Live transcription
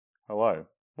Hello,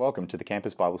 welcome to the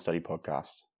Campus Bible Study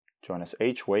Podcast. Join us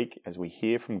each week as we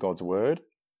hear from God's Word,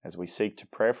 as we seek to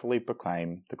prayerfully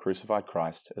proclaim the crucified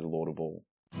Christ as Lord of all.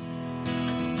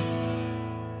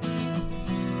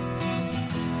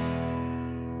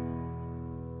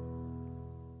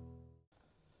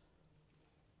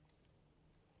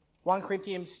 (1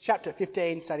 Corinthians chapter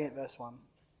 15, starting at verse 1).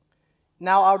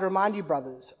 Now I would remind you,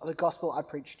 brothers, of the gospel I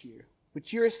preached to you,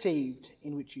 which you received,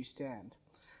 in which you stand,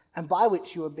 and by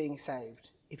which you are being saved,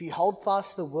 if you hold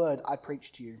fast to the word I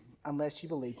preached to you, unless you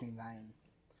believe me in vain.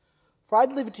 For I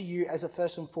delivered to you as of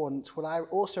first importance what I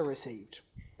also received,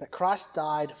 that Christ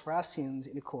died for our sins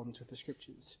in accordance with the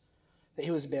Scriptures, that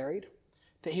he was buried,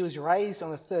 that he was raised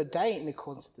on the third day in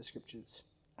accordance with the Scriptures,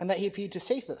 and that he appeared to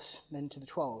Cephas, then to the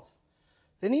 12.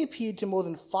 Then he appeared to more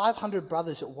than 500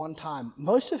 brothers at one time,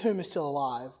 most of whom are still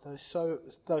alive,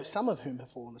 though some of whom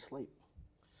have fallen asleep.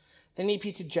 Then he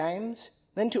appeared to James,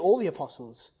 then to all the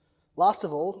apostles. Last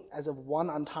of all, as of one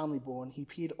untimely born, he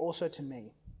appeared also to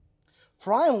me.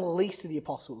 For I am least of the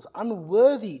apostles,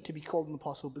 unworthy to be called an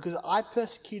apostle, because I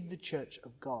persecuted the church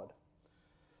of God.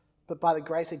 But by the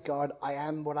grace of God I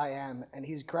am what I am, and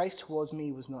his grace towards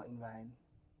me was not in vain.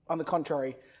 On the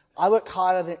contrary, I worked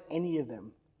harder than any of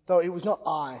them, though it was not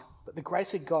I, but the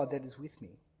grace of God that is with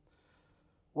me.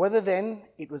 Whether then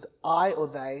it was I or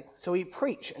they, so we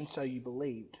preach, and so you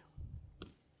believed.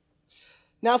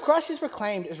 Now if Christ is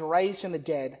proclaimed as raised from the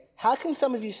dead, how can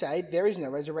some of you say there is no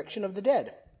resurrection of the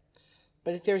dead?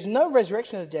 But if there is no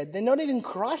resurrection of the dead, then not even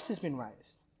Christ has been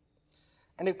raised.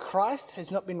 And if Christ has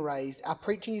not been raised, our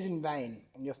preaching is in vain,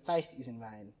 and your faith is in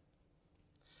vain.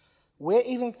 We're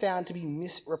even found to be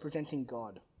misrepresenting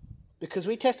God, because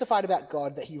we testified about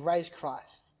God that he raised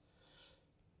Christ.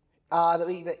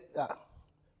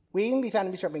 We even be found to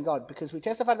be misrepresenting God, because we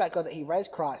testified about God that he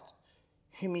raised Christ,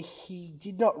 whom he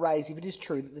did not raise, if it is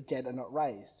true that the dead are not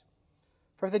raised.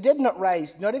 For if the dead are not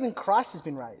raised, not even Christ has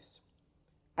been raised.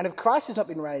 And if Christ has not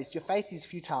been raised, your faith is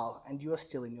futile, and you are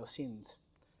still in your sins.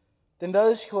 Then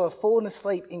those who have fallen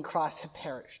asleep in Christ have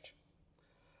perished.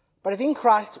 But if in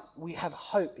Christ we have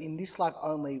hope in this life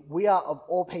only, we are of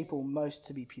all people most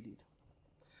to be pitied.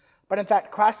 But in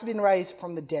fact, Christ has been raised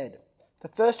from the dead, the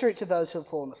firstfruits of those who have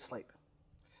fallen asleep.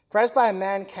 For as by a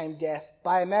man came death,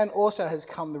 by a man also has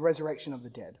come the resurrection of the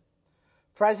dead.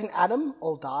 For as in Adam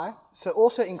all die, so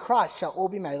also in Christ shall all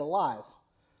be made alive,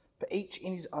 but each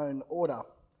in his own order.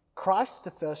 Christ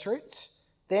the firstfruits,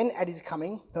 then at his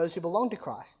coming those who belong to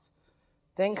Christ.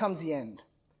 Then comes the end,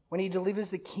 when he delivers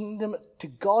the kingdom to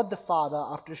God the Father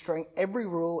after destroying every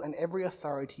rule and every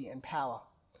authority and power.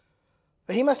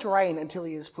 For he must reign until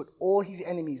he has put all his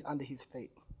enemies under his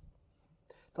feet.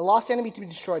 The last enemy to be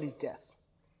destroyed is death.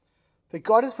 For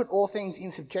God has put all things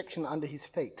in subjection under his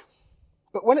feet.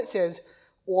 But when it says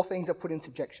all things are put in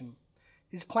subjection,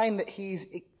 it is plain that he is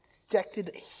expected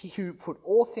who put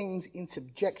all things in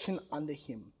subjection under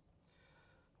him.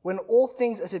 When all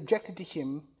things are subjected to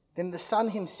him, then the Son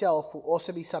himself will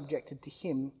also be subjected to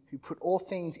him who put all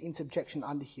things in subjection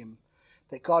under him,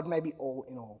 that God may be all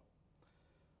in all.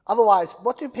 Otherwise,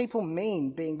 what do people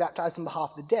mean being baptized on behalf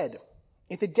of the dead?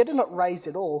 If the dead are not raised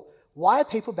at all, why are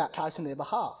people baptized on their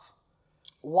behalf?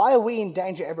 Why are we in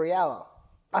danger every hour?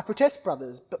 I protest,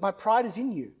 brothers, but my pride is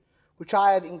in you, which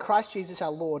I have in Christ Jesus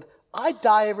our Lord. I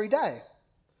die every day.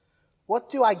 What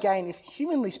do I gain if,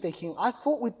 humanly speaking, I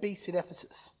fought with beasts at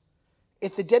Ephesus?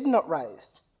 If the dead are not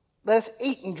raised, let us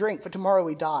eat and drink, for tomorrow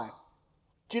we die.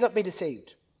 Do not be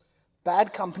deceived.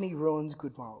 Bad company ruins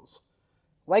good morals.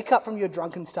 Wake up from your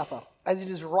drunken stupor, as it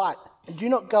is right, and do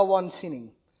not go on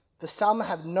sinning, for some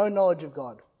have no knowledge of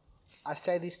God. I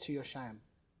say this to your shame.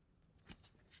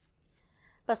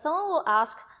 But someone will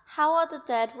ask, how are the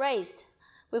dead raised?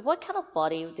 With what kind of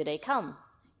body do they come?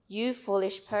 You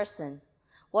foolish person,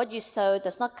 what you sow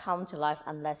does not come to life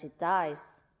unless it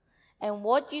dies. And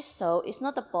what you sow is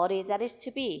not the body that is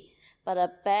to be, but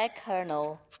a bare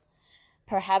kernel,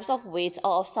 perhaps of wheat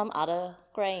or of some other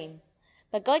grain.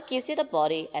 But God gives it a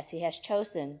body as he has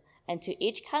chosen, and to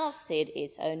each kind of seed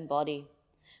its own body.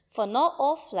 For not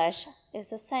all flesh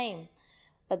is the same,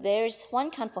 but there is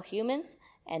one kind for humans,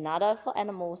 another for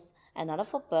animals, another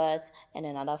for birds, and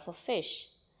another for fish.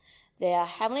 There are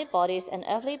heavenly bodies and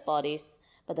earthly bodies,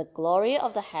 but the glory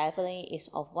of the heavenly is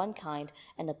of one kind,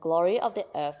 and the glory of the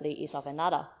earthly is of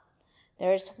another.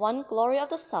 There is one glory of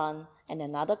the sun, and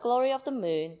another glory of the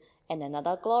moon, and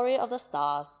another glory of the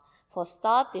stars, for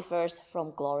star differs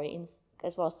from glass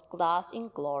in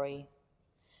glory.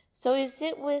 So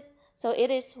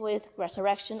it is with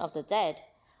resurrection of the dead.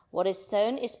 What is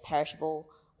sown is perishable,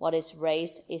 what is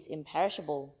raised is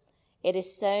imperishable. It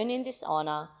is sown in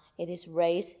dishonor, it is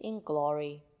raised in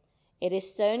glory. It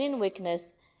is sown in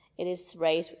weakness, it is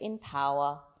raised in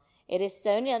power. It is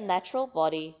sown in a natural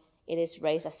body, it is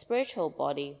raised a spiritual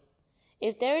body.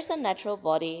 If there is a natural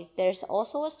body, there is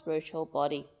also a spiritual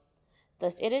body.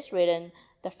 Thus it is written,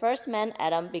 the first man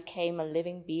Adam became a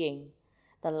living being.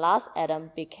 The last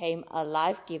Adam became a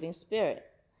life-giving spirit.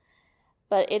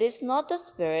 But it is not the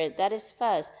spirit that is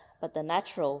first, but the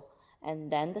natural,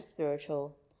 and then the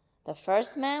spiritual. The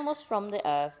first man was from the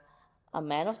earth, a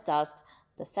man of dust.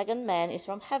 The second man is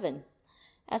from heaven.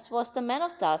 As was the man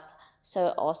of dust, so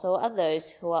also are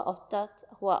those who are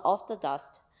of the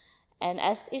dust. And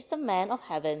as is the man of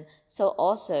heaven, so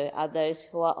also are those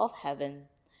who are of heaven.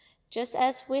 Just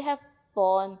as we have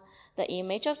borne the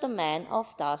image of the man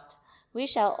of dust, we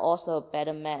shall also bear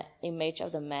the image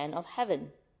of the man of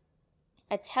heaven.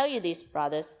 I tell you this,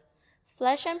 brothers,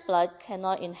 flesh and blood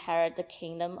cannot inherit the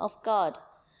kingdom of God,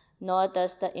 nor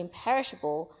does the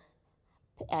imperishable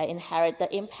inherit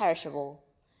the imperishable.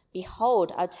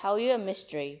 Behold, I tell you a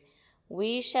mystery.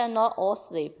 We shall not all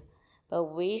sleep, but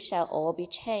we shall all be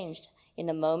changed in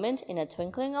a moment, in a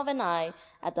twinkling of an eye,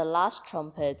 at the last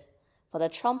trumpet. For the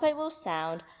trumpet will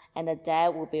sound, and the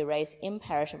dead will be raised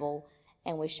imperishable,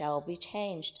 and we shall be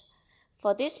changed.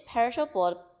 For this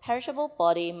perishable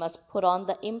body must put on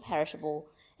the imperishable,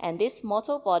 and this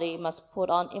mortal body must put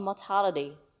on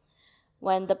immortality.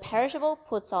 When the perishable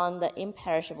puts on the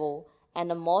imperishable, and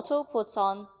the mortal puts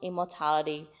on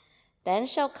immortality, then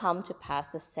shall come to pass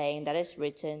the saying that is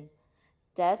written,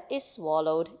 Death is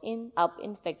swallowed up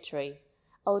in victory.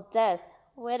 O death,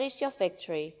 where is your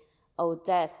victory? O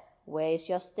death, where is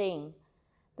your sting?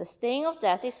 The sting of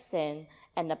death is sin,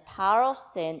 and the power of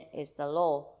sin is the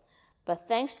law. But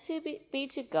thanks be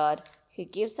to God, who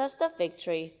gives us the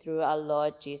victory through our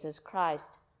Lord Jesus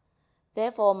Christ.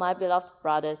 Therefore, my beloved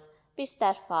brothers, be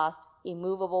steadfast,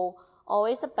 immovable,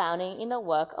 always abounding in the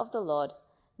work of the Lord,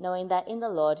 knowing that in the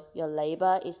Lord your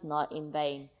labor is not in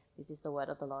vain. This is the word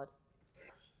of the Lord.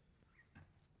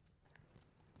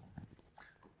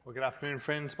 Well, good afternoon,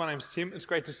 friends. My name's Tim. It's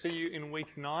great to see you in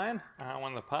week 9.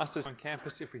 One of the pastors on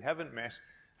campus, if we haven't met.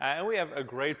 And we have a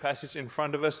great passage in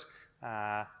front of us.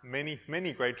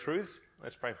 Many great truths.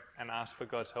 Let's pray and ask for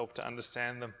God's help to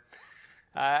understand them.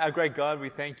 Our great God, we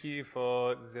thank you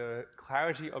for the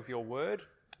clarity of your word.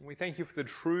 We thank you for the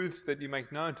truths that you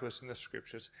make known to us in the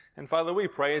scriptures. And Father, we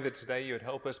pray that today you would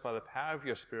help us by the power of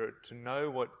your Spirit to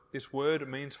know what this word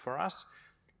means for us,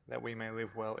 that we may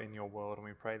live well in your world. And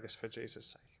we pray this for Jesus'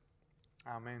 sake.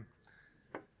 Amen.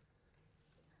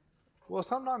 Well,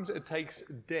 sometimes it takes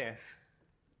death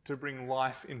to bring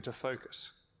life into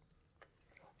focus.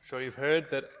 I'm sure you've heard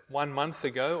that 1 month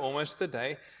ago, almost the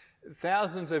day,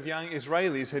 thousands of young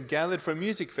Israelis had gathered for a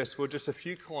music festival just a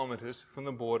few kilometres from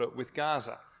the border with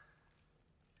Gaza.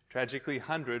 Tragically,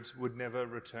 hundreds would never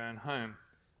return home,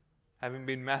 having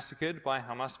been massacred by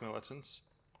Hamas militants,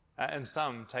 and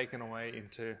some taken away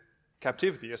into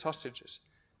captivity as hostages.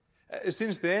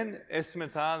 Since then,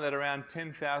 estimates are that around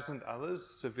 10,000 others,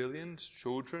 civilians,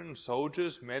 children,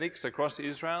 soldiers, medics across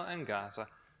Israel and Gaza,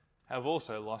 have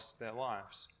also lost their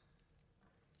lives.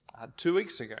 2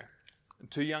 weeks ago,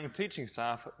 2 young teaching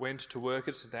staff went to work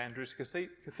at St Andrew's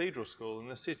Cathedral School in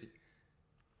the city.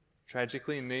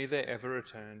 Tragically, neither ever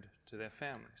returned to their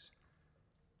families.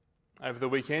 Over the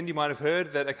weekend, you might have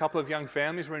heard that a couple of young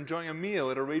families were enjoying a meal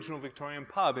at a regional Victorian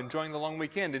pub, enjoying the long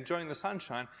weekend, enjoying the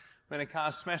sunshine, when a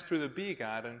car smashed through the beer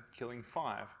garden, killing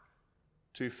 5.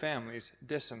 2 families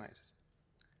decimated.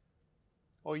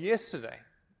 Or yesterday,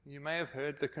 you may have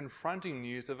heard the confronting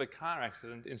news of a car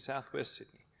accident in southwest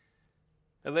Sydney.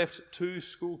 It left 2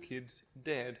 school kids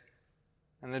dead,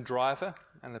 and the driver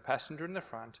and the passenger in the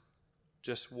front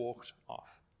just walked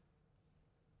off.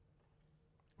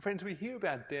 Friends, we hear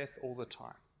about death all the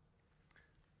time.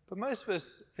 But most of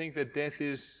us think that death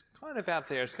is kind of out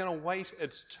there. It's going to wait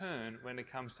its turn when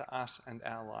it comes to us and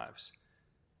our lives.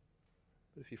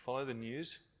 But if you follow the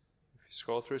news, if you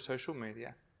scroll through social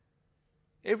media,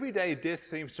 every day death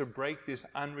seems to break this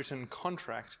unwritten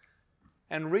contract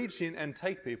and reach in and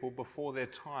take people before their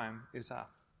time is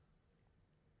up.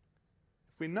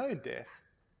 If we know death,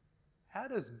 how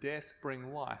does death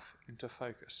bring life into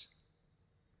focus?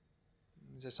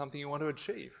 Is there something you want to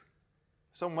achieve?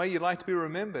 Some way you'd like to be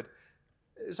remembered?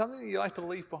 Something that you'd like to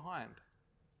leave behind?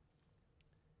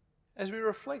 As we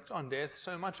reflect on death,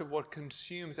 so much of what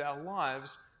consumes our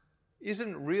lives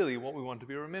isn't really what we want to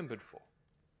be remembered for.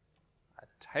 I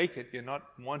take it you're not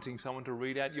wanting someone to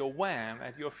read out your wham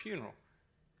at your funeral.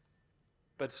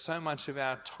 But so much of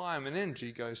our time and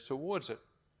energy goes towards it.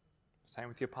 Same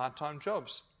with your part-time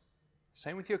jobs.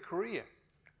 Same with your career.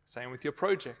 Same with your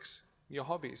projects, your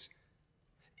hobbies.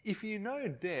 If you know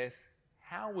death,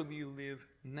 how will you live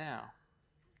now?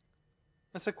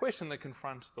 That's a question that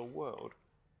confronts the world.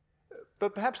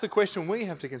 But perhaps the question we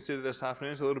have to consider this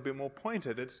afternoon is a little bit more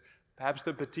pointed. It's perhaps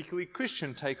the particularly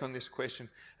Christian take on this question.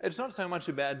 It's not so much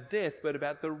about death, but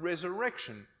about the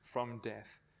resurrection from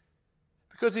death.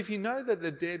 Because if you know that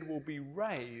the dead will be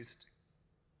raised,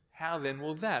 how then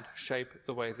will that shape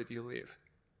the way that you live?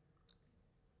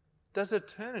 Does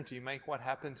eternity make what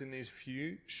happens in these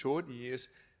few short years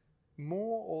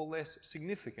more or less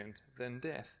significant than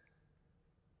death?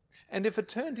 And if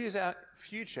eternity is our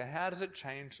future, how does it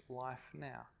change life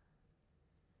now?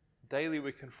 Daily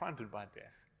we're confronted by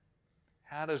death.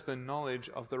 How does the knowledge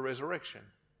of the resurrection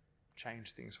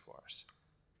change things for us?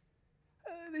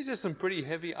 These are some pretty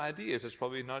heavy ideas. It's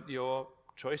probably not your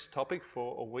choice topic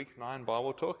for a week 9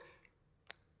 Bible talk,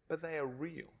 but they are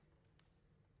real.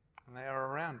 And they are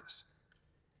around us.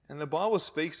 And the Bible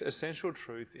speaks essential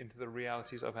truth into the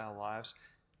realities of our lives,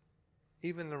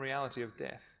 even the reality of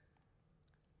death.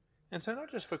 And so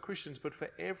not just for Christians, but for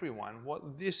everyone,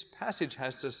 what this passage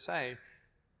has to say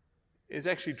is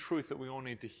actually truth that we all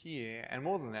need to hear, and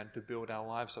more than that, to build our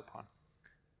lives upon.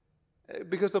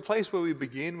 Because the place where we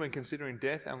begin when considering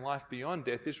death and life beyond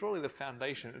death is really the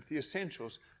foundation, it's the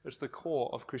essentials, it's the core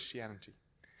of Christianity.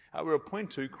 We're at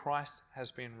point 2, Christ has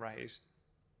been raised.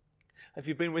 If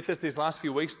you've been with us these last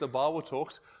few weeks, the Bible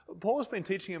talks, Paul's been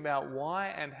teaching about why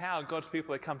and how God's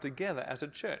people have come together as a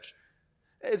church.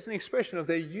 It's an expression of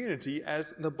their unity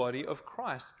as the body of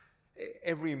Christ.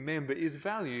 Every member is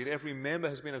valued. Every member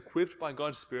has been equipped by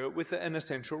God's Spirit with an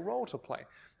essential role to play.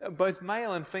 Both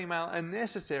male and female are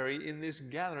necessary in this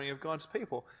gathering of God's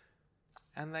people.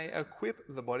 And they equip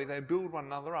the body, they build one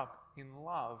another up in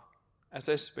love as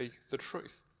they speak the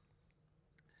truth.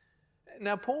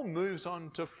 Now, Paul moves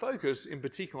on to focus in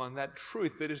particular on that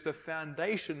truth that is the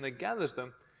foundation that gathers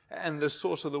them and the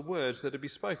source of the words that are to be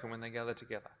spoken when they gather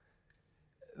together.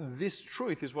 This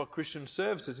truth is what Christian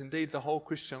services, indeed the whole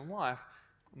Christian life,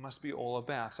 must be all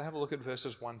about. So have a look at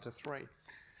verses 1 to 3.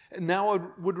 Now I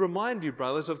would remind you,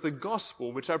 brothers, of the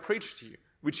gospel which I preached to you,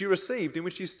 which you received, in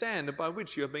which you stand, and by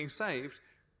which you are being saved,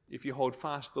 if you hold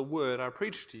fast the word I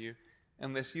preached to you,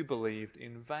 unless you believed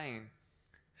in vain.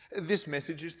 This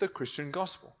message is the Christian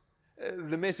gospel,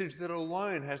 the message that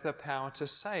alone has the power to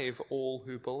save all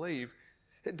who believe.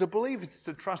 To believe is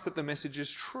to trust that the message is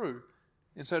true,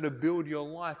 and so to build your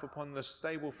life upon the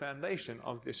stable foundation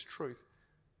of this truth.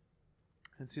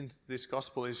 And since this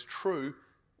gospel is true,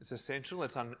 it's essential,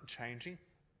 it's unchanging,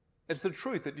 it's the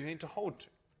truth that you need to hold to.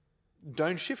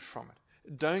 Don't shift from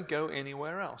it. Don't go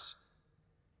anywhere else.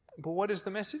 But what is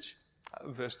the message?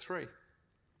 Verse 3.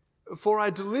 For I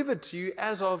delivered to you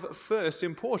as of first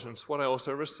importance what I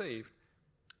also received,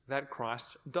 that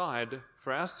Christ died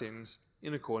for our sins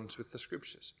in accordance with the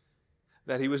Scriptures,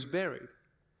 that he was buried,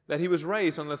 that he was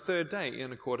raised on the 3rd day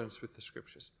in accordance with the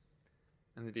Scriptures,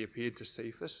 and that he appeared to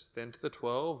Cephas, then to the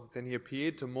 12, then he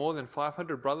appeared to more than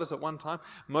 500 brothers at one time,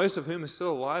 most of whom are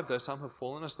still alive, though some have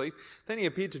fallen asleep. Then he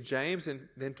appeared to James, and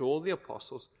then to all the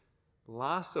apostles.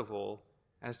 Last of all,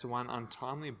 as to one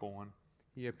untimely born,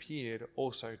 he appeared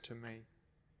also to me.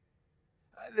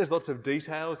 There's lots of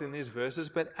details in these verses,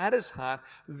 but at its heart,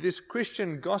 this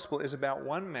Christian gospel is about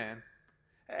one man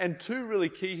and 2 really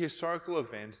key historical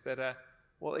events that are,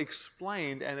 well,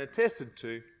 explained and attested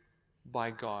to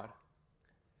by God.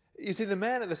 You see, the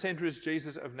man at the center is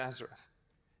Jesus of Nazareth.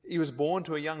 He was born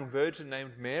to a young virgin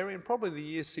named Mary in probably the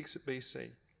year 6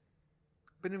 BC.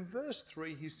 But in verse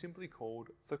 3, he's simply called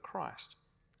the Christ.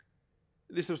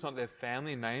 This was not their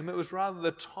family name, it was rather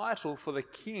the title for the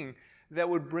king that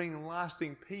would bring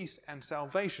lasting peace and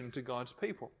salvation to God's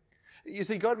people. You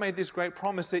see, God made this great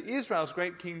promise to Israel's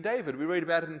great King David. We read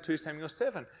about it in 2 Samuel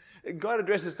 7. God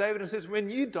addresses David and says, when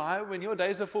you die, when your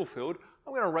days are fulfilled,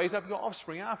 I'm going to raise up your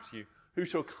offspring after you, who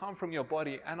shall come from your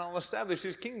body, and I'll establish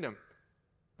his kingdom.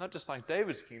 Not just like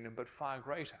David's kingdom, but far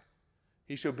greater.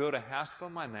 He shall build a house for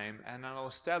my name, and I'll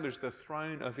establish the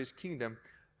throne of his kingdom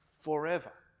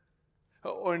forever.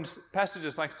 Or in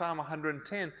passages like Psalm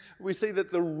 110, we see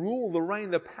that the rule, the reign,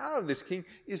 the power of this king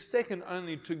is second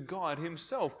only to God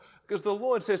himself. Because the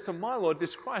Lord says to my Lord,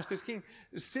 this Christ, this king,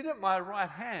 sit at my right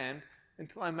hand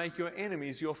until I make your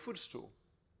enemies your footstool.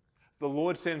 The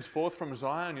Lord sends forth from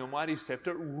Zion your mighty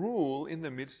scepter, rule in the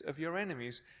midst of your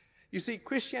enemies. You see,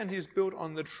 Christianity is built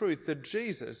on the truth that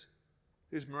Jesus,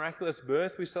 whose miraculous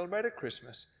birth we celebrate at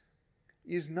Christmas,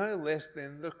 is no less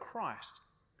than the Christ,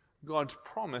 God's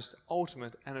promised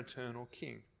ultimate and eternal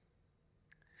King.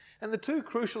 And the 2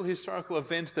 crucial historical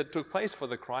events that took place for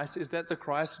the Christ is that the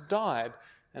Christ died,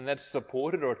 and that's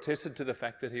supported or attested to the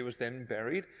fact that he was then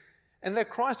buried, and that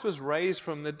Christ was raised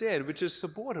from the dead, which is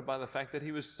supported by the fact that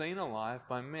he was seen alive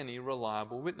by many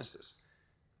reliable witnesses.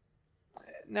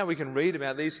 Now we can read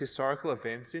about these historical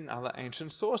events in other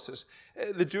ancient sources.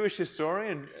 The Jewish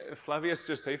historian Flavius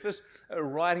Josephus,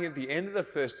 writing at the end of the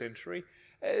first century,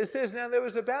 says, "Now there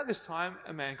was about this time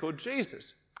a man called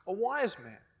Jesus, a wise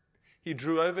man. He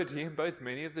drew over to him both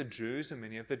many of the Jews and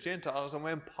many of the Gentiles, and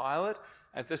when Pilate,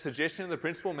 at the suggestion of the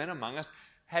principal men among us,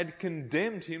 had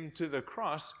condemned him to the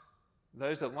cross,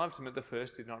 those that loved him at the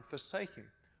first did not forsake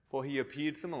him, for he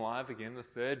appeared to them alive again the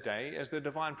third day, as the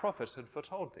divine prophets had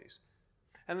foretold these.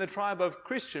 And the tribe of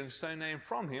Christians so named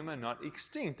from him are not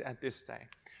extinct at this day."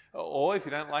 Or if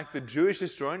you don't like the Jewish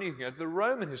historian, you can go to the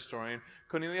Roman historian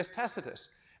Cornelius Tacitus.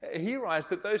 He writes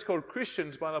that those called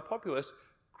Christians by the populace,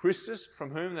 Christus,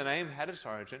 from whom the name had its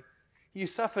origin, he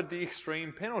suffered the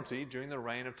extreme penalty during the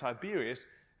reign of Tiberius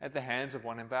at the hands of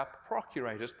one of our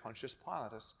procurators, Pontius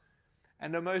Pilatus.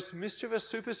 And a most mischievous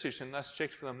superstition, thus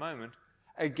checked for the moment,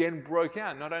 again broke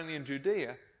out not only in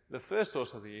Judea, the first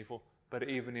source of the evil, but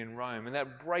even in Rome. And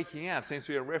that breaking out seems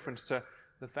to be a reference to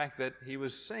the fact that he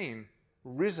was seen,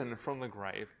 risen from the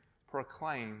grave,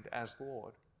 proclaimed as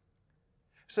Lord.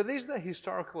 So these are the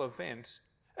historical events.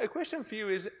 A question for you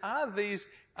is, are these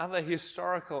other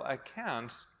historical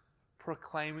accounts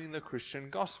proclaiming the Christian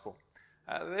gospel?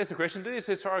 There's the question, do these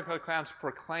historical accounts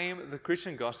proclaim the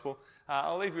Christian gospel?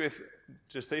 I'll leave you with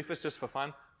Josephus just for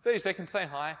fun. 30 seconds, say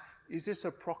hi. Is this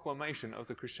a proclamation of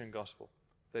the Christian gospel?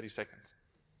 30 seconds.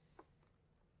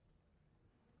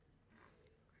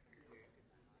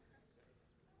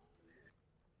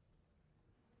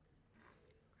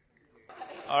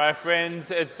 All right,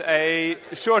 friends, it's a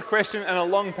short question and a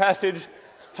long passage.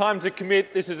 It's time to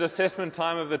commit. This is assessment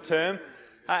time of the term.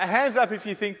 Hands up if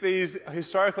you think these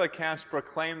historical accounts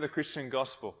proclaim the Christian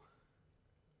gospel.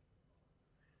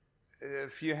 A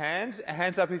few hands.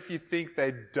 Hands up if you think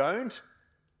they don't.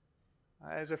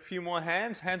 There's a few more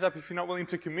hands. Hands up if you're not willing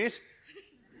to commit.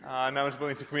 No one's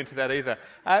willing to commit to that either.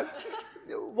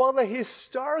 While the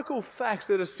historical facts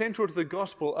that are central to the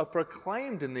gospel are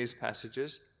proclaimed in these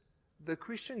passages, the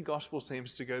Christian gospel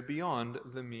seems to go beyond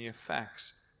the mere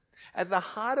facts. At the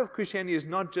heart of Christianity is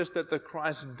not just that the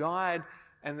Christ died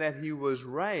and that he was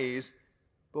raised,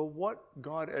 but what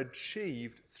God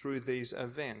achieved through these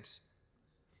events.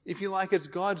 If you like, it's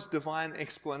God's divine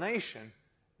explanation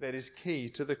that is key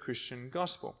to the Christian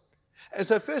gospel. And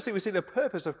so firstly, we see the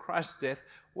purpose of Christ's death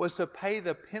was to pay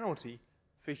the penalty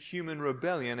for human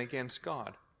rebellion against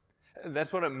God.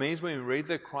 That's what it means when we read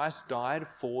that Christ died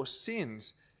for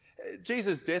sins.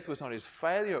 Jesus' death was not his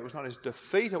failure, it was not his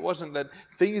defeat, it wasn't that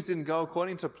things didn't go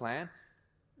according to plan.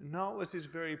 No, it was his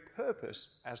very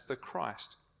purpose as the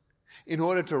Christ. In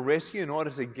order to rescue, in order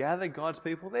to gather God's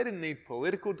people, they didn't need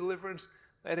political deliverance,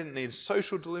 they didn't need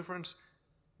social deliverance,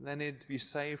 they needed to be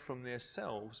saved from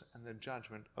themselves and the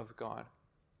judgment of God.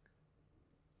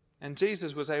 And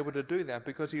Jesus was able to do that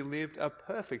because he lived a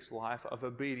perfect life of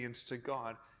obedience to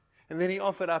God. And then he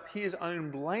offered up his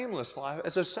own blameless life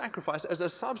as a sacrifice, as a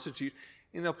substitute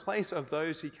in the place of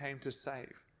those he came to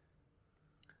save.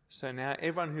 So now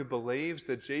everyone who believes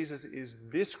that Jesus is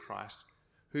this Christ,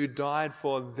 who died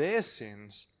for their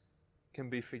sins, can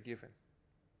be forgiven.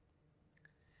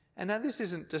 And now this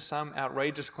isn't just some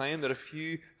outrageous claim that a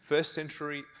few first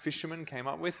century fishermen came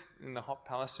up with in the hot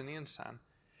Palestinian sun.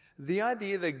 The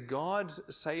idea that God's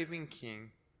saving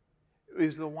King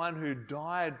is the one who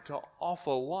died to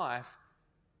offer life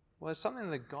was something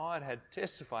that God had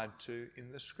testified to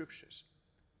in the Scriptures.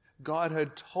 God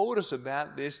had told us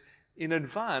about this in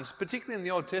advance, particularly in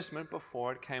the Old Testament,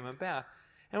 before it came about.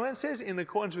 And when it says in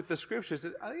accordance with the Scriptures,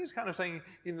 I think it's kind of saying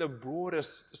in the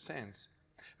broadest sense.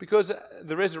 Because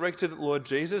the resurrected Lord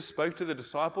Jesus spoke to the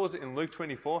disciples in Luke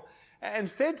 24 and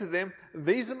said to them,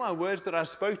 "These are my words that I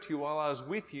spoke to you while I was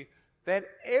with you, that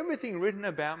everything written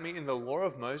about me in the law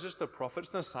of Moses, the prophets,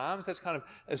 and the Psalms," that's kind of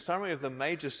a summary of the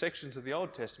major sections of the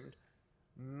Old Testament,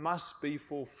 "must be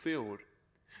fulfilled."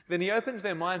 Then he opened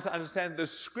their minds to understand the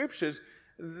Scriptures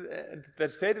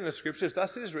that said in the Scriptures,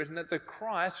 "Thus it is written that the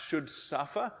Christ should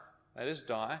suffer," that is,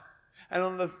 die, "and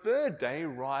on the third day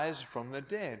rise from the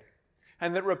dead,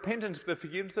 and that repentance for the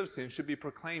forgiveness of sins should be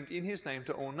proclaimed in his name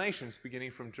to all nations, beginning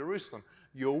from Jerusalem.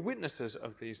 You're witnesses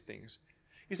of these things."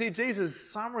 You see,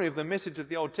 Jesus' summary of the message of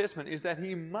the Old Testament is that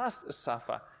he must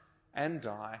suffer and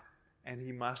die, and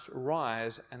he must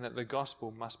rise, and that the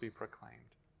gospel must be proclaimed.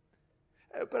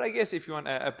 But I guess if you want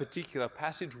a particular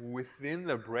passage within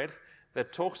the breadth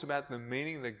that talks about the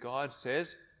meaning that God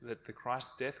says that the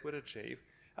Christ's death would achieve,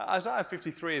 Isaiah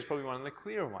 53 is probably one of the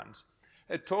clearer ones.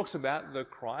 It talks about the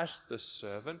Christ, the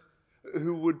servant,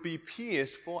 who would be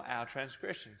pierced for our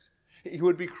transgressions. He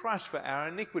would be crushed for our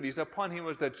iniquities. Upon him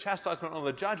was the chastisement of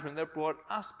the judgment that brought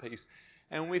us peace.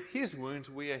 And with his wounds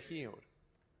we are healed.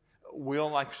 We all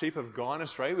like sheep have gone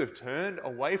astray. We've turned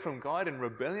away from God in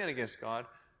rebellion against God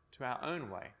to our own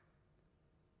way.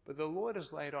 But the Lord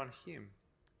has laid on him,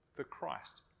 the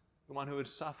Christ, the one who would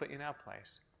suffer in our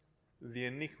place, the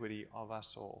iniquity of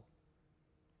us all.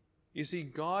 You see,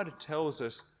 God tells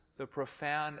us the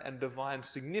profound and divine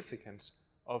significance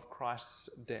of Christ's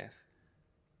death.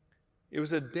 It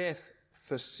was a death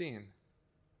for sin.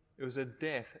 It was a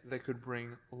death that could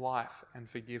bring life and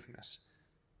forgiveness.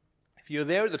 If you were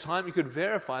there at the time, you could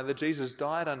verify that Jesus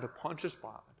died under Pontius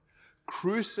Pilate,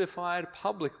 crucified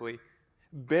publicly,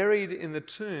 buried in the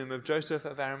tomb of Joseph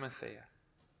of Arimathea.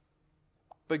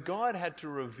 But God had to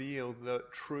reveal the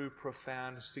true,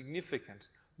 profound significance,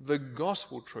 the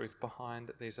gospel truth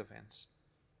behind these events.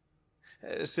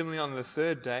 Similarly, on the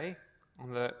third day,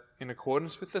 in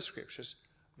accordance with the Scriptures,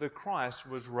 the Christ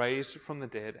was raised from the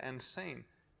dead and seen.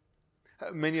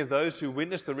 Many of those who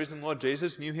witnessed the risen Lord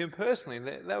Jesus knew him personally.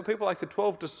 They were people like the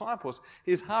 12 disciples,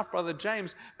 his half-brother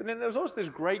James, but then there was also this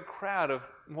great crowd of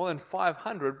more than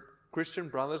 500 Christian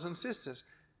brothers and sisters.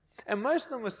 And most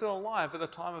of them were still alive at the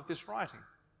time of this writing,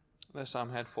 though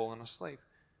some had fallen asleep.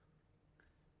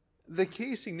 The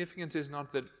key significance is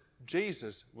not that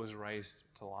Jesus was raised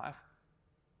to life.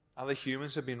 Other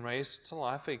humans have been raised to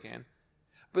life again.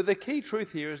 But the key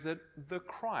truth here is that the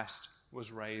Christ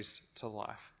was raised to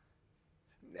life.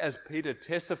 As Peter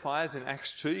testifies in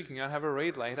Acts 2, you can go and have a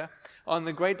read later, on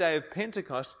the great day of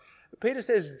Pentecost, Peter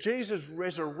says Jesus'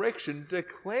 resurrection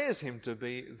declares him to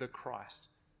be the Christ,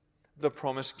 the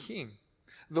promised King,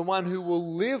 the one who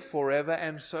will live forever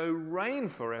and so reign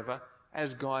forever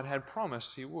as God had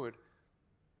promised he would.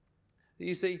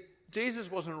 You see,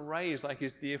 Jesus wasn't raised like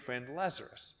his dear friend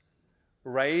Lazarus,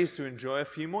 raised to enjoy a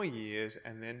few more years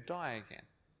and then die again.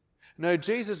 No,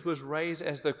 Jesus was raised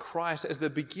as the Christ, as the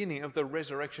beginning of the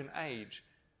resurrection age,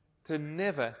 to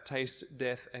never taste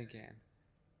death again,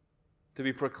 to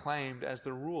be proclaimed as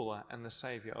the ruler and the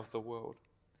Saviour of the world.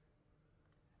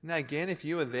 Now again, if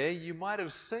you were there, you might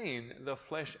have seen the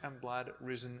flesh and blood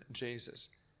risen Jesus,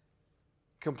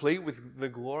 complete with the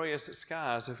glorious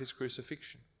scars of his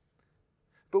crucifixion.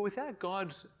 But without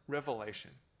God's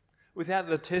revelation, without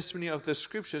the testimony of the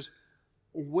Scriptures,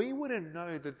 we wouldn't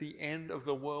know that the end of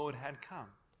the world had come,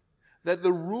 that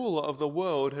the ruler of the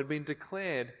world had been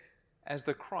declared as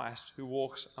the Christ who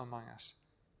walks among us.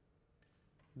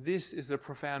 This is the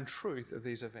profound truth of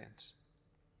these events.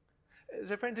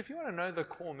 So friends, if you want to know the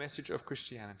core message of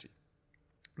Christianity,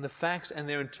 the facts and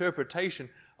their interpretation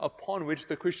upon which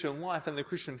the Christian life and the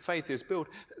Christian faith is built,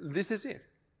 this is it.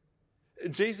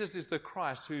 Jesus is the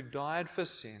Christ who died for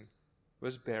sin,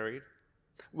 was buried,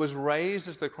 was raised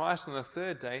as the Christ on the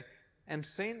third day, and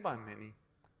seen by many,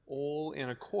 all in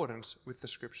accordance with the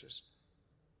Scriptures.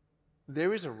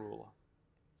 There is a ruler.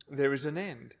 There is an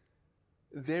end.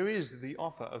 There is the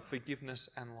offer of forgiveness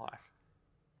and life.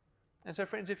 And so,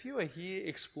 friends, if you are here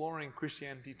exploring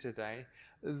Christianity today,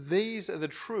 these are the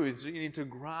truths that you need to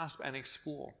grasp and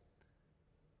explore.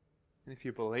 And if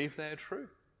you believe they are true,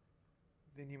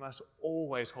 then you must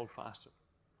always hold fast to them.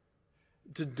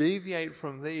 To deviate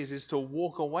from these is to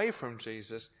walk away from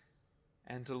Jesus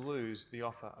and to lose the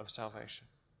offer of salvation.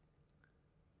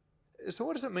 So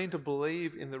what does it mean to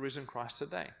believe in the risen Christ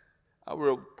today?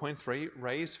 We're at point 3,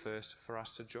 raise first for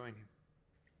us to join him.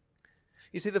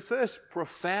 You see, the first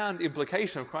profound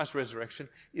implication of Christ's resurrection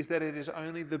is that it is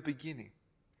only the beginning.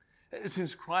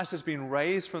 Since Christ has been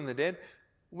raised from the dead,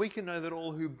 we can know that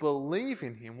all who believe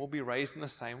in him will be raised in the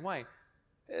same way.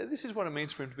 This is what it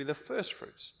means for him to be the first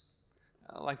fruits.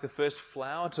 Like the first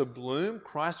flower to bloom,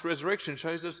 Christ's resurrection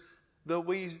shows us that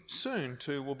we soon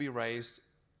too will be raised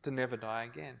to never die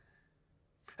again.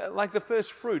 Like the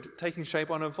first fruit taking shape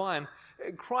on a vine,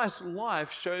 Christ's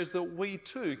life shows that we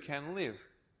too can live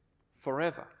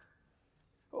forever.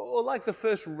 Or like the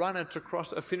first runner to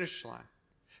cross a finish line,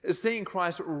 seeing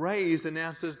Christ raised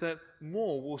announces that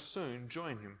more will soon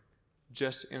join him,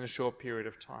 just in a short period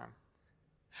of time.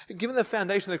 Given the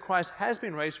foundation that Christ has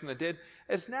been raised from the dead,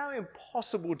 it's now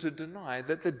impossible to deny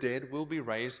that the dead will be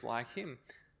raised like him.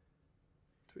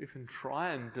 To even try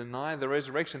and deny the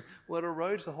resurrection, well, it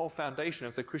erodes the whole foundation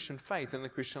of the Christian faith and the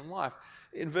Christian life.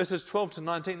 In verses 12 to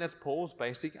 19, that's Paul's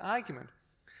basic argument.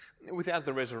 Without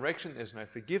the resurrection, there's no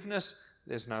forgiveness,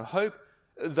 there's no hope.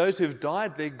 Those who've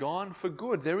died, they're gone for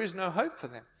good. There is no hope for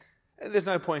them. There's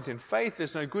no point in faith,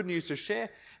 there's no good news to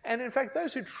share. And in fact,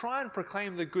 those who try and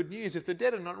proclaim the good news, if the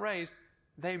dead are not raised,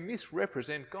 they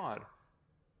misrepresent God.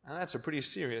 And that's a pretty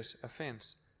serious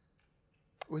offense.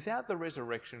 Without the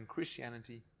resurrection,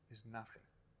 Christianity is nothing.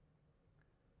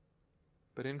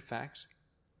 But in fact,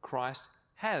 Christ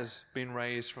has been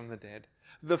raised from the dead,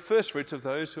 the first fruits of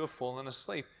those who have fallen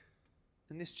asleep.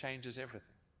 And this changes everything.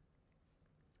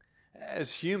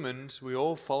 As humans, we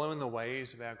all follow in the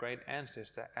ways of our great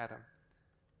ancestor Adam.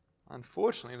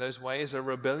 Unfortunately, those ways are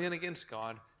rebellion against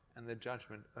God and the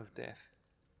judgment of death.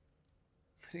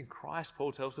 But in Christ,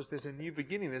 Paul tells us there's a new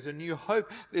beginning, there's a new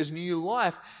hope, there's new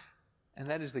life, and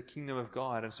that is the kingdom of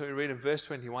God. And so we read in verse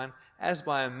 21, as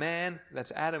by a man,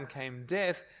 that's Adam, came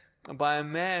death, and by a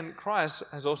man, Christ,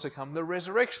 has also come the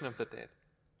resurrection of the dead.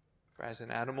 For as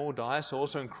in Adam all die, so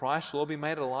also in Christ shall all be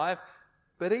made alive,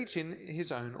 but each in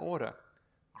his own order.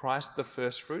 Christ the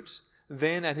firstfruits,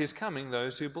 then at his coming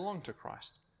those who belong to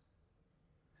Christ.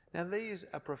 Now these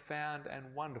are profound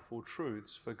and wonderful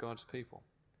truths for God's people.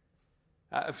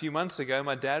 A few months ago,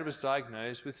 my dad was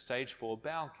diagnosed with stage 4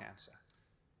 bowel cancer.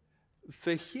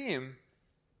 For him,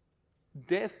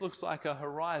 death looks like a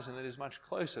horizon that is much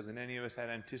closer than any of us had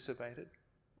anticipated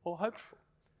or hoped for.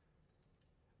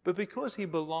 But because he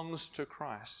belongs to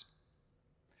Christ,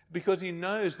 because he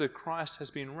knows that Christ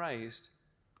has been raised,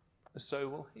 so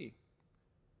will he.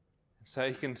 And so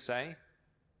he can say,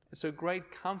 it's a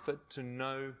great comfort to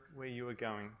know where you are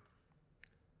going.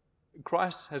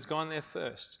 Christ has gone there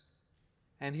first,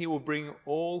 and he will bring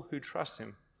all who trust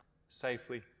him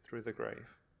safely through the grave.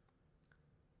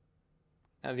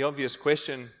 Now, the obvious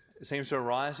question seems to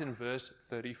arise in verse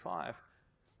 35.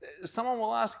 Someone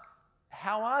will ask,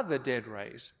 how are the dead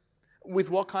raised? With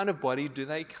what kind of body do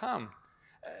they come?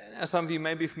 Now, some of you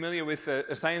may be familiar with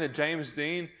a saying that James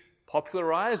Dean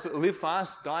popularized, live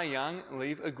fast, die young,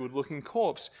 leave a good-looking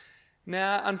corpse.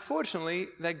 Now, unfortunately,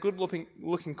 that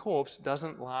good-looking corpse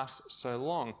doesn't last so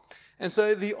long. And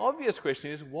so the obvious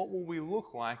question is, what will we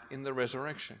look like in the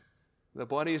resurrection? The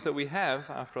bodies that we have,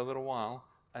 after a little while,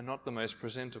 are not the most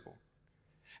presentable.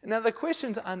 Now, the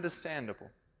question's understandable,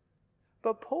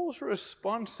 but Paul's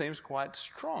response seems quite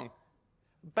strong.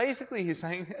 Basically, he's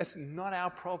saying, it's not our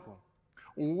problem.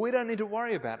 We don't need to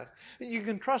worry about it. You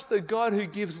can trust the God who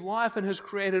gives life and has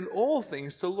created all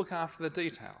things to look after the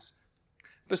details.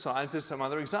 Besides, there's some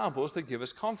other examples that give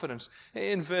us confidence.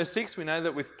 In verse 6, we know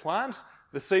that with plants,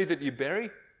 the seed that you bury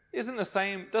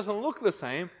doesn't look the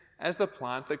same as the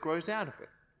plant that grows out of it.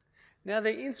 Now,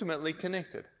 they're intimately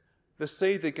connected. The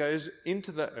seed that goes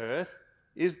into the earth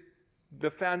is the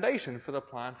foundation for the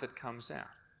plant that comes out.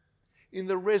 In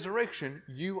the resurrection,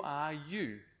 you are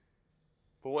you.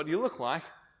 But what do you look like?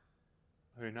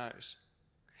 Who knows?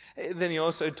 Then he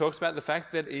also talks about the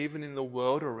fact that even in the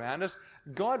world around us,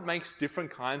 God makes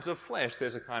different kinds of flesh.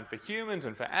 There's a kind for humans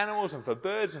and for animals and for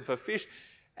birds and for fish,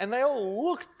 and they all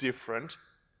look different,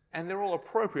 and they're all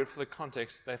appropriate for the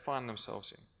context they find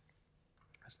themselves in.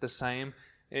 It's the same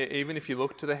even if you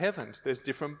look to the heavens. There's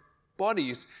different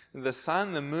bodies. The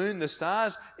sun, the moon, the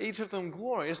stars, each of them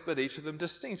glorious, but each of them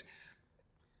distinct.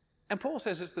 And Paul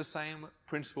says it's the same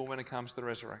principle when it comes to the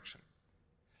resurrection.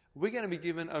 We're going to be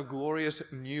given a glorious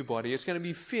new body. It's going to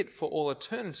be fit for all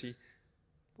eternity.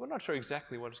 We're not sure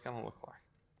exactly what it's going to look like.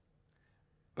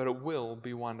 But it will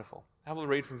be wonderful. Have a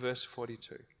read from verse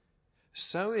 42.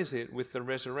 So is it with the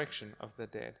resurrection of the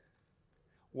dead.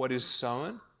 What is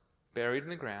sown, buried in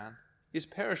the ground, is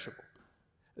perishable.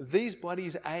 These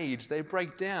bodies age, they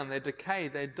break down, they decay,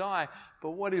 they die.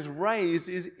 But what is raised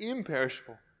is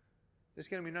imperishable. There's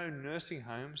going to be no nursing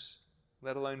homes,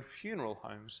 let alone funeral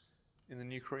homes, in the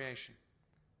new creation.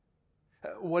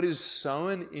 What is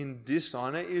sown in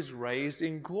dishonor is raised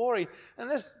in glory. And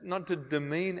that's not to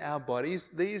demean our bodies.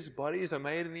 These bodies are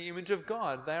made in the image of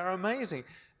God. They are amazing.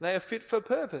 They are fit for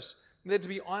purpose. They're to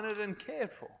be honored and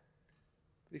cared for.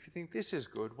 But if you think this is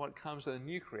good, what comes to the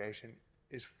new creation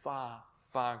is far,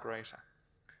 far greater.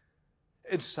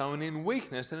 It's sown in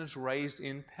weakness and it's raised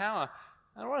in power.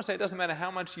 And I want to say it doesn't matter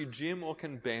how much you gym or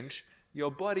can bench,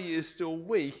 your body is still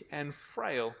weak and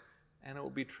frail, and it will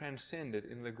be transcended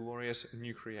in the glorious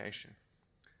new creation.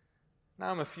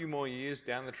 Now I'm a few more years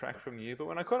down the track from you, but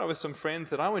when I caught up with some friends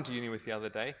that I went to uni with the other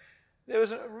day, there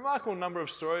was a remarkable number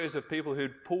of stories of people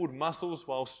who'd pulled muscles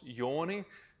whilst yawning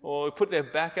or put their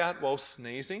back out while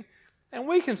sneezing, and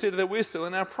we consider that we're still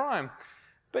in our prime.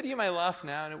 But you may laugh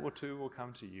now, and it too will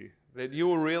come to you, that you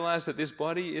will realize that this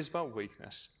body is but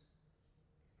weakness,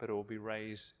 but it will be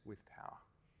raised with power.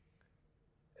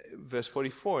 Verse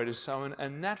 44, it is sown a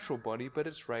natural body, but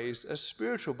it's raised a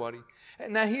spiritual body.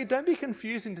 Now here, don't be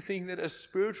confused into thinking that a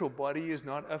spiritual body is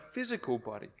not a physical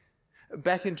body.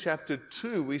 Back in chapter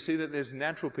 2, we see that there's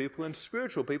natural people and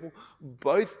spiritual people.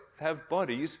 Both have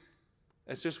bodies.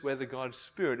 It's just whether God's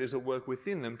Spirit is at work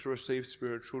within them to receive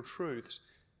spiritual truths.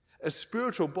 A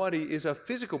spiritual body is a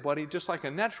physical body, just like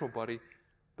a natural body,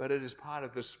 but it is part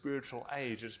of the spiritual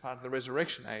age. It's part of the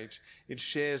resurrection age. It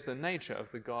shares the nature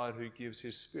of the God who gives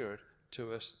his Spirit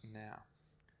to us now.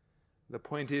 The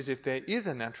point is, if there is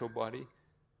a natural body,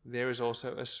 there is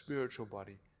also a spiritual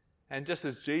body. And just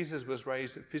as Jesus was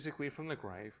raised physically from the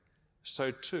grave,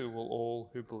 so too will all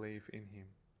who believe in him.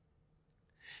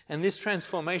 And this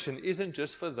transformation isn't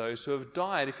just for those who have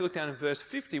died. If you look down in verse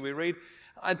 50, we read,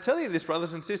 "I tell you this,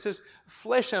 brothers and sisters,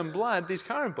 flesh and blood, these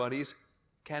current bodies,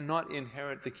 cannot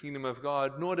inherit the kingdom of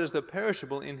God, nor does the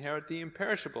perishable inherit the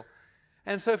imperishable."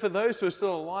 And so for those who are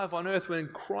still alive on earth,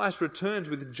 when Christ returns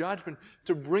with judgment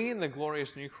to bring in the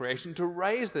glorious new creation, to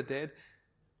raise the dead,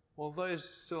 well, those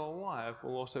still alive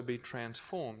will also be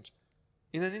transformed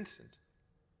in an instant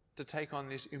to take on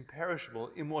this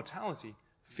imperishable immortality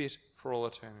fit for all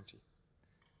eternity.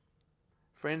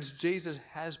 Friends, Jesus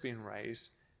has been raised,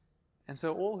 and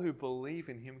so all who believe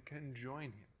in him can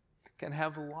join him, can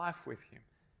have life with him.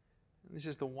 And this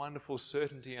is the wonderful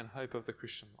certainty and hope of the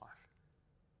Christian life.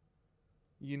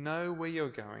 You know where you're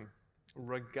going,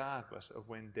 regardless of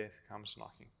when death comes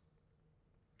knocking.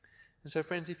 And so,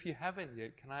 friends, if you haven't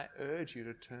yet, can I urge you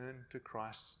to turn to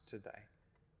Christ today?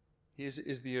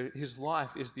 His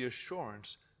life is the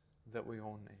assurance that we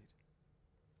all need.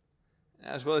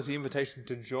 As well as the invitation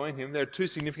to join him, there are two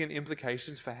significant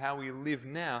implications for how we live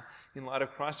now in light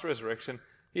of Christ's resurrection.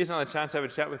 Here's another chance to have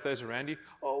a chat with those around you.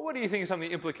 Or what do you think are some of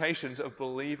the implications of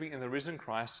believing in the risen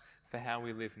Christ for how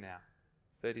we live now?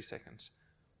 30 seconds.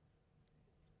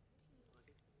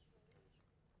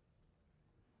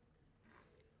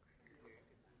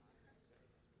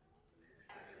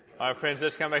 All right, friends,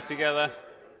 let's come back together.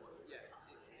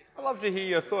 I'd love to hear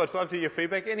your thoughts. I'd love to hear your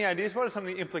feedback. Any ideas? What are some of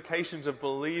the implications of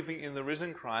believing in the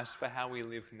risen Christ for how we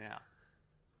live now?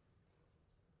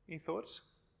 Any thoughts?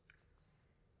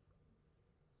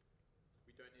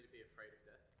 We don't need to be afraid of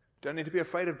death. Don't need to be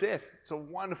afraid of death. It's a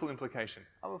wonderful implication.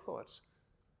 Other thoughts?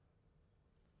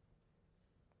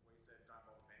 We said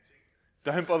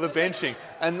don't bother benching. Don't bother benching.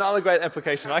 Another great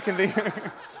application. I can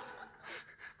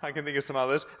think of some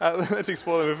others. Let's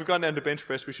explore them. If we've gone down to bench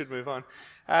press, we should move on.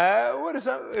 What is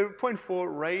that? Point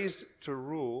 4, raised to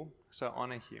rule, so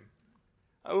honour him.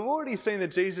 We've already seen that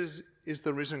Jesus is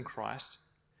the risen Christ.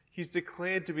 He's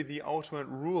declared to be the ultimate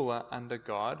ruler under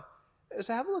God.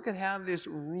 So have a look at how this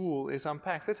rule is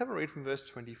unpacked. Let's have a read from verse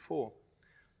 24.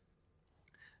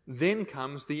 Then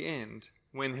comes the end,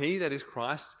 when he, that is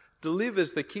Christ,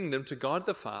 delivers the kingdom to God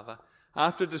the Father,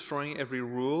 after destroying every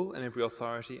rule and every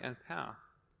authority and power.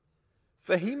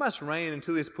 For he must reign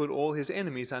until he has put all his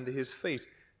enemies under his feet.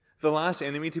 The last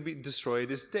enemy to be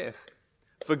destroyed is death.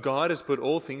 For God has put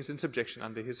all things in subjection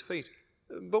under his feet.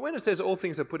 But when it says all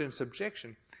things are put in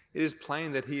subjection, it is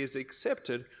plain that he is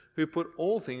accepted who put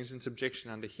all things in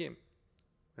subjection under him.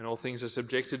 When all things are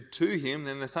subjected to him,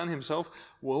 then the Son himself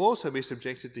will also be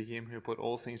subjected to him who put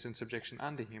all things in subjection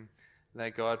under him,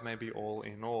 that God may be all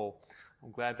in all.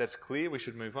 I'm glad that's clear. We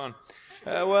should move on.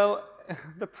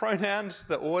 The pronouns,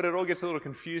 the order, it all gets a little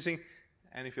confusing.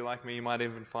 And if you're like me, you might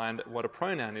even find what a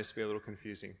pronoun is to be a little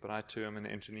confusing. But I too am an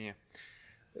engineer.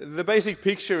 The basic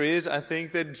picture is, I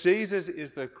think, that Jesus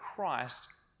is the Christ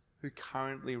who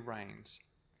currently reigns.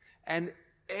 And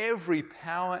every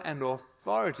power and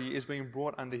authority is being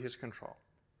brought under his control.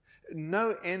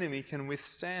 No enemy can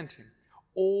withstand him.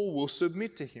 All will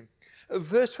submit to him.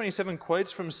 Verse 27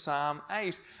 quotes from Psalm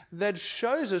 8 that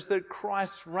shows us that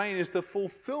Christ's reign is the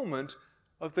fulfillment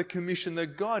of the commission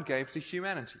that God gave to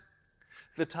humanity.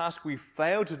 The task we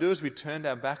failed to do as we turned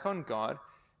our back on God,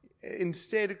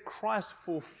 instead Christ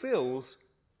fulfills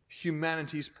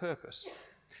humanity's purpose.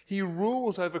 He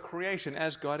rules over creation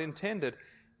as God intended,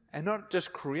 and not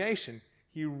just creation,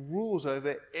 he rules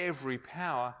over every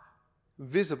power,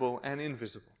 visible and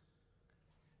invisible.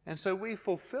 And so we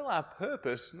fulfill our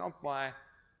purpose not by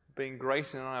being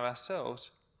great in and of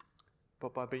ourselves,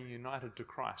 but by being united to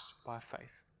Christ by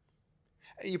faith.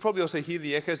 You probably also hear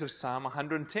the echoes of Psalm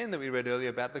 110 that we read earlier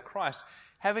about the Christ.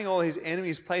 Having all his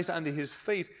enemies placed under his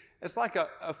feet, it's like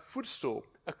a footstool,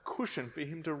 a cushion for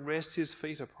him to rest his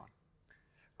feet upon.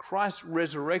 Christ's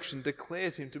resurrection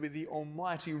declares him to be the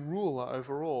almighty ruler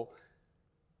over all,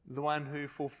 the one who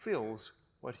fulfills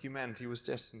what humanity was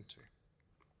destined to.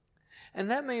 And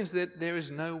that means that there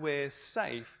is nowhere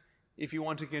safe if you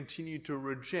want to continue to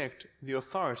reject the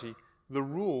authority, the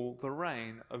rule, the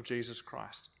reign of Jesus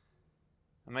Christ.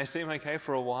 It may seem okay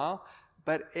for a while,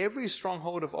 but every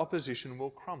stronghold of opposition will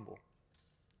crumble.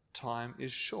 Time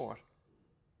is short.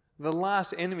 The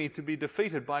last enemy to be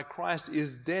defeated by Christ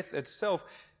is death itself,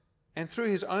 and through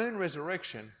his own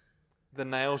resurrection, the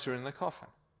nails are in the coffin.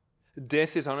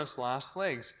 Death is on its last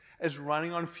legs. as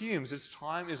running on fumes. Its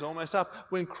time is almost up.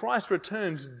 When Christ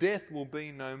returns, death will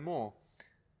be no more.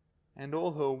 And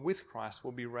all who are with Christ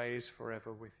will be raised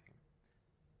forever with him.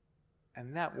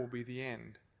 And that will be the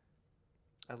end,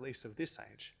 at least of this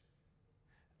age.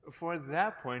 For at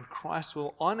that point, Christ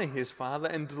will honour his Father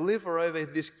and deliver over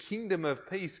this kingdom of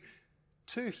peace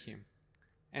to him.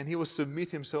 And he will submit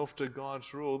himself to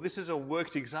God's rule. This is a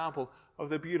worked example of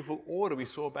the beautiful order we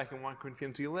saw back in 1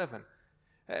 Corinthians 11.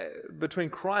 Between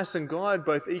Christ and God,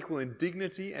 both equal in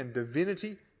dignity and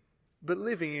divinity, but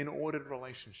living in ordered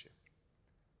relationship.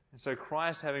 And so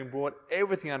Christ, having brought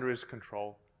everything under his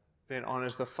control, then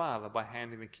honours the Father by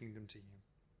handing the kingdom to him.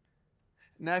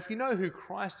 Now, if you know who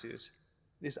Christ is,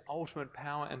 this ultimate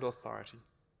power and authority,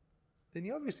 then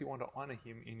you obviously want to honour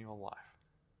him in your life.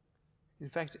 In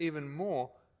fact, even more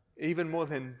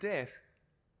than death,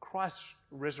 Christ's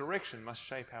resurrection must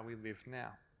shape how we live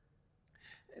now.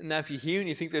 Now, if you're here and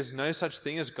you think there's no such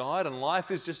thing as God and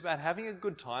life is just about having a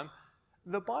good time,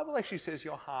 the Bible actually says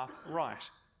you're half right.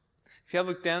 If you have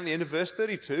a look down at the end of verse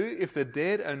 32, if the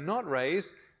dead are not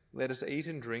raised, let us eat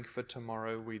and drink, for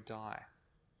tomorrow we die.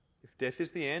 If death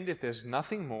is the end, if there's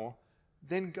nothing more,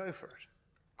 then go for it.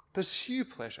 Pursue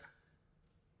pleasure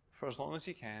for as long as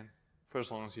you can, for as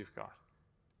long as you've got.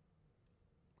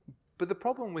 But the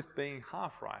problem with being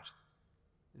half right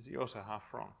is that you're also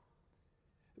half wrong.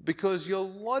 Because your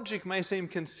logic may seem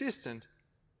consistent,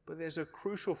 but there's a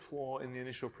crucial flaw in the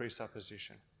initial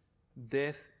presupposition.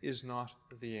 Death is not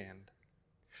the end.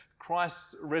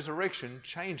 Christ's resurrection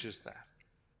changes that.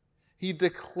 He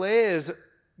declares,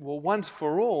 once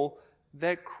for all,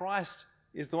 that Christ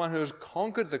is the one who has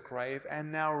conquered the grave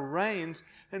and now reigns,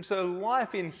 and so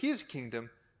life in his kingdom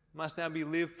must now be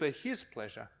lived for his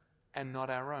pleasure and not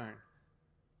our own.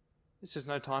 This is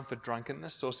no time for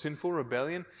drunkenness or sinful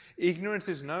rebellion. Ignorance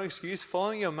is no excuse.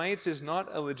 Following your mates is not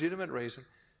a legitimate reason.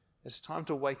 It's time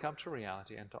to wake up to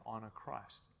reality and to honour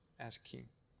Christ as King.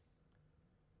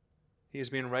 He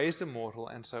has been raised immortal,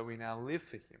 and so we now live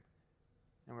for him.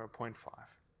 And we're at point 5.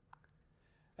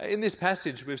 In this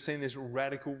passage, we've seen this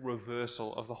radical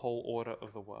reversal of the whole order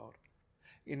of the world.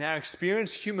 In our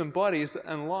experience, human bodies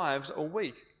and lives are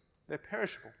weak. They're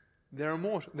perishable. They're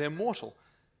mortal.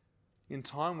 In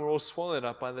time, we're all swallowed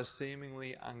up by the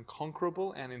seemingly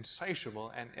unconquerable and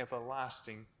insatiable and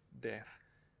everlasting death.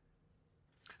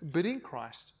 But in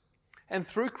Christ, and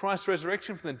through Christ's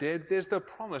resurrection from the dead, there's the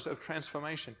promise of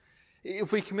transformation.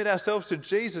 If we commit ourselves to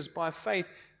Jesus by faith,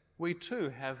 we too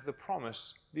have the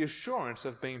promise, the assurance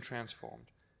of being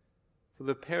transformed. For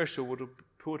the perishable will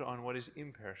put on what is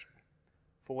imperishable,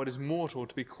 for what is mortal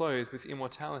to be clothed with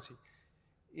immortality.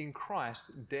 In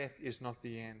Christ, death is not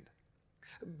the end.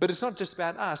 But it's not just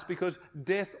about us, because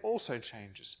death also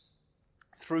changes.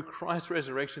 Through Christ's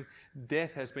resurrection,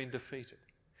 death has been defeated.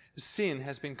 Sin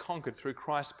has been conquered through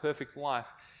Christ's perfect life.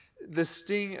 The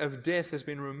sting of death has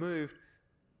been removed,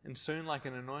 and soon, like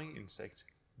an annoying insect,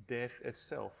 death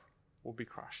itself will be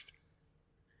crushed.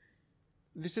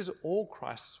 This is all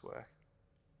Christ's work,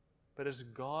 but it's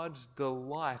God's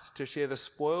delight to share the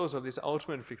spoils of this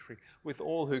ultimate victory with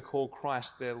all who call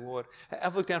Christ their Lord.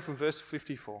 Have a look down from verse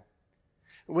 54.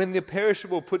 When the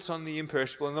perishable puts on the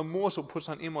imperishable and the mortal puts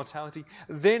on immortality,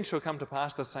 then shall come to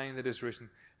pass the saying that is written,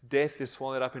 death is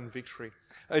swallowed up in victory.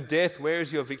 O death, where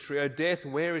is your victory? O death,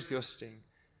 where is your sting?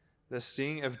 The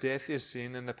sting of death is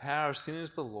sin, and the power of sin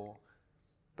is the law.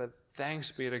 But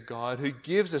thanks be to God who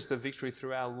gives us the victory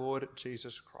through our Lord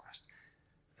Jesus Christ.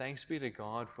 Thanks be to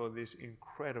God for this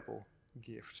incredible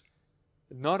gift,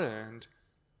 not earned,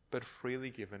 but freely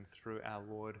given through our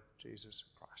Lord Jesus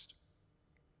Christ.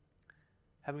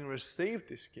 Having received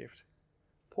this gift,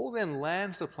 Paul then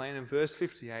lands the plane in verse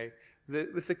 58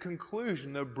 with the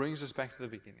conclusion that brings us back to the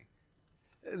beginning.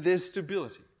 There's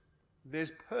stability,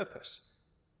 there's purpose,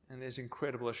 and there's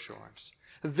incredible assurance.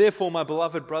 Therefore, my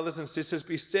beloved brothers and sisters,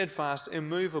 be steadfast,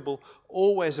 immovable,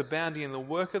 always abounding in the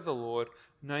work of the Lord,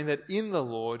 knowing that in the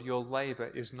Lord your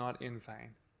labour is not in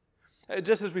vain.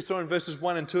 Just as we saw in verses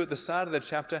 1 and 2 at the start of the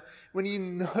chapter, when you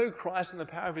know Christ and the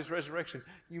power of his resurrection,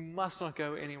 you must not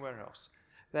go anywhere else.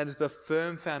 That is the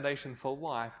firm foundation for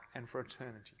life and for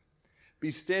eternity.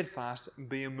 Be steadfast and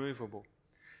be immovable.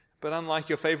 But unlike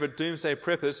your favourite doomsday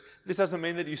preppers, this doesn't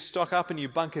mean that you stock up and you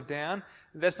bunker down.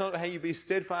 That's not how you be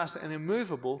steadfast and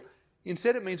immovable.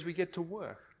 Instead, it means we get to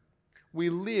work. We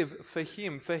live for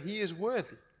him, for he is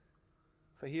worthy.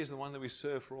 For he is the one that we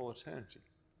serve for all eternity.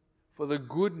 For the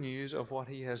good news of what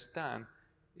he has done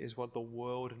is what the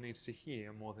world needs to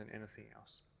hear more than anything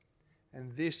else.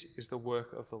 And this is the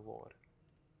work of the Lord.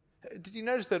 Did you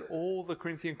notice that all the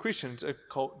Corinthian Christians are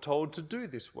told to do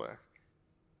this work?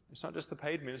 It's not just the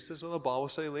paid ministers or the Bible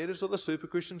study leaders or the super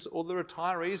Christians or the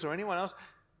retirees or anyone else.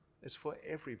 It's for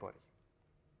everybody.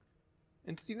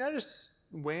 And did you notice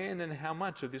when and how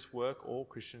much of this work all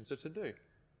Christians are to do?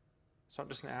 It's not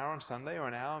just an hour on Sunday or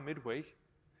an hour midweek.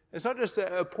 It's not just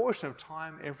a portion of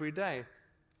time every day.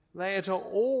 They are to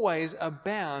always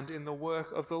abound in the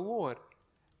work of the Lord.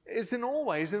 It's in all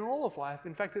ways, in all of life.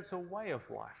 In fact, it's a way of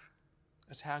life.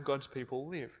 It's how God's people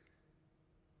live.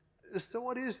 So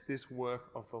what is this work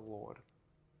of the Lord?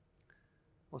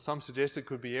 Well, some suggest it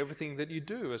could be everything that you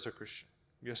do as a Christian.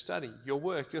 Your study, your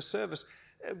work, your service.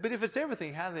 But if it's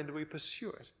everything, how then do we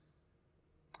pursue it?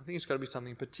 I think it's got to be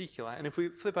something particular. And if we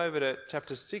flip over to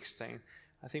chapter 16,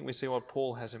 I think we see what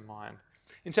Paul has in mind.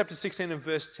 In chapter 16 and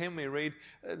verse 10, we read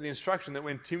the instruction that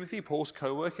when Timothy, Paul's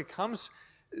co-worker, comes,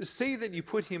 see that you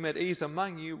put him at ease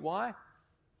among you. Why?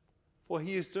 For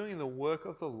he is doing the work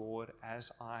of the Lord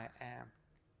as I am.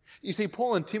 You see,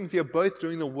 Paul and Timothy are both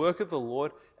doing the work of the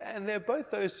Lord, and they're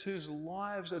both those whose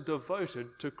lives are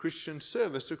devoted to Christian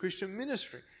service, to Christian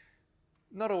ministry.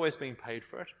 Not always being paid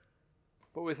for it,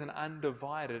 but with an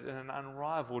undivided and an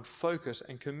unrivaled focus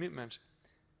and commitment.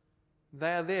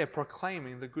 They are there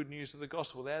proclaiming the good news of the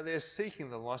gospel. They are there seeking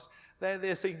the lost. They are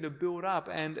there seeking to build up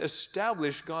and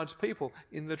establish God's people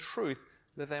in the truth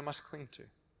that they must cling to.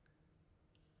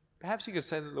 Perhaps you could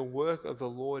say that the work of the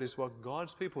Lord is what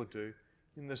God's people do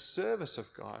in the service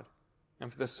of God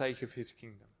and for the sake of his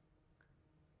kingdom.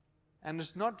 And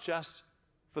it's not just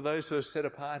for those who are set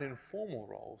apart in formal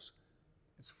roles.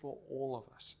 It's for all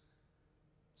of us.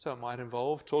 So it might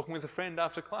involve talking with a friend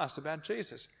after class about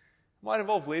Jesus. It might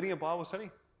involve leading a Bible study,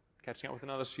 catching up with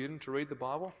another student to read the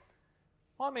Bible.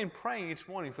 It might mean praying each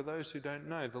morning for those who don't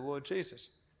know the Lord Jesus.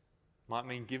 It might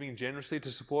mean giving generously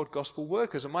to support gospel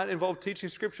workers. It might involve teaching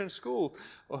scripture in school,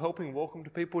 or helping welcome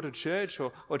people to church,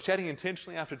 or chatting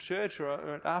intentionally after church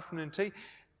or at afternoon tea.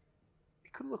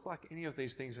 It could look like any of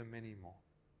these things and many more.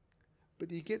 But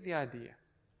you get the idea.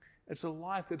 It's a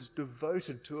life that's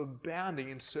devoted to abounding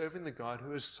in serving the God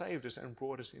who has saved us and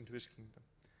brought us into his kingdom.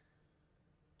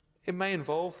 It may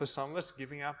involve, for some of us,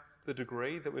 giving up the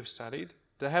degree that we've studied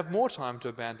to have more time to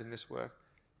abound in this work.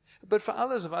 But for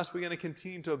others of us, we're going to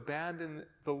continue to abound in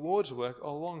the Lord's work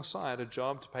alongside a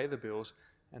job to pay the bills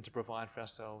and to provide for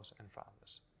ourselves and for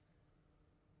others.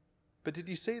 But did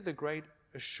you see the great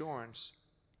assurance,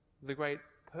 the great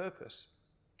purpose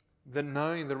that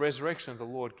knowing the resurrection of the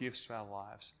Lord gives to our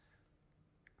lives?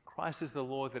 Christ is the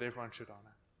Lord that everyone should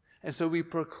honour. And so we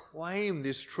proclaim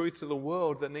this truth to the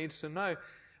world that needs to know.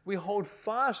 We hold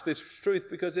fast this truth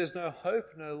because there's no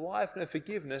hope, no life, no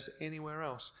forgiveness anywhere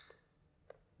else.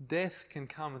 Death can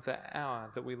come at the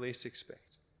hour that we least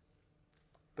expect.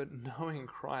 But knowing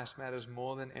Christ matters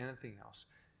more than anything else.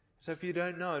 So if you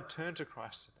don't know it, turn to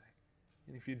Christ today.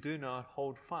 And if you do know it,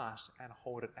 hold fast and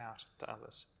hold it out to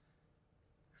others.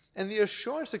 And the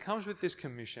assurance that comes with this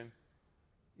commission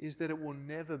is that it will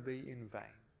never be in vain.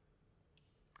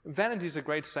 Vanity is a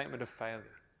great statement of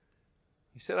failure.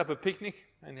 You set up a picnic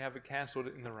and you have it cancelled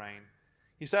in the rain.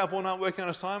 You stay up all night working on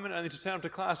an assignment only to turn up to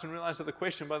class and realise that the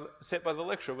question set by the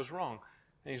lecturer was wrong.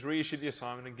 And he's reissued the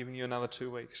assignment and given you another 2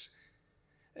 weeks.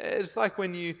 It's like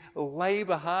when you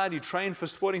labour hard, you train for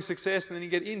sporting success, and then you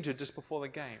get injured just before the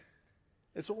game.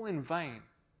 It's all in vain.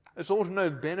 It's all to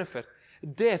no benefit.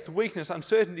 Death, weakness,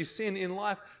 uncertainty, sin in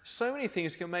life, so many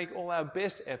things can make all our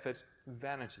best efforts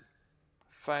vanity,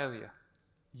 failure,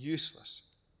 useless.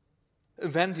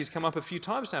 Vanity's come up a few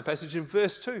times in our passage. In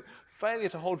verse 2, failure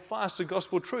to hold fast to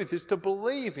gospel truth is to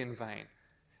believe in vain.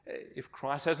 If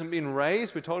Christ hasn't been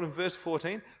raised, we're told in verse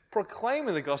 14,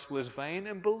 proclaiming the gospel is vain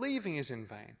and believing is in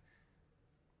vain.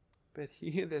 But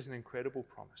here there's an incredible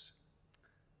promise.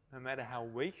 No matter how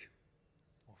weak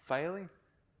or failing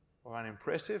or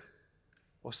unimpressive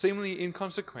or seemingly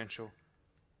inconsequential,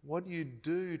 what you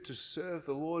do to serve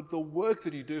the Lord, the work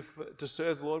that you do to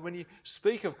serve the Lord, when you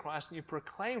speak of Christ and you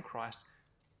proclaim Christ,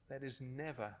 that is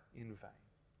never in vain.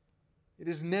 It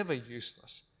is never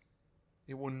useless.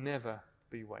 It will never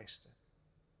be wasted.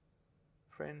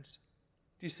 Friends,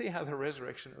 do you see how the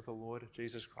resurrection of the Lord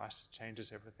Jesus Christ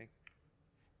changes everything?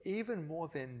 Even more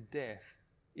than death,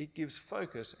 it gives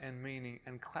focus and meaning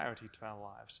and clarity to our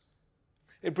lives.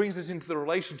 It brings us into the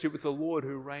relationship with the Lord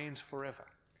who reigns forever.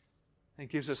 It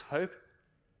gives us hope,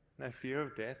 no fear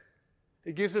of death.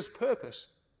 It gives us purpose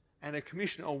and a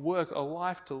commission, a work, a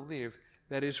life to live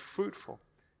that is fruitful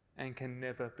and can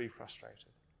never be frustrated.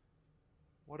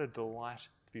 What a delight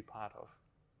to be part of.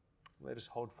 Let us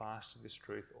hold fast to this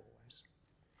truth always.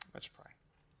 Let's pray.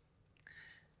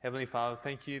 Heavenly Father,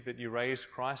 thank you that you raised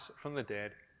Christ from the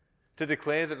dead to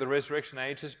declare that the resurrection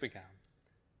age has begun.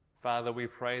 Father, we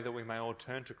pray that we may all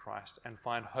turn to Christ and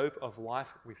find hope of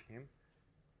life with him.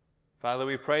 Father,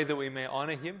 we pray that we may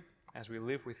honour him as we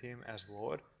live with him as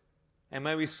Lord, and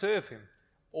may we serve him,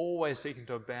 always seeking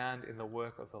to abound in the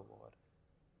work of the Lord.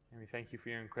 And we thank you for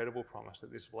your incredible promise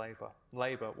that this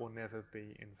labour will never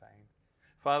be in vain.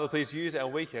 Father, please use our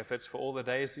weak efforts for all the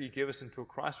days that you give us until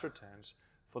Christ returns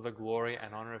for the glory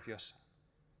and honour of your Son.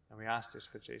 And we ask this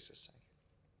for Jesus'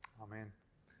 sake. Amen.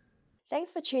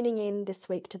 Thanks for tuning in this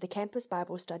week to the Campus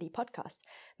Bible Study podcast.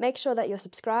 Make sure that you're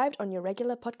subscribed on your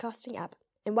regular podcasting app.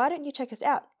 And why don't you check us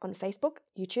out on Facebook,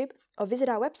 YouTube, or visit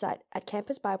our website at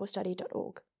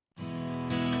campusbiblestudy.org.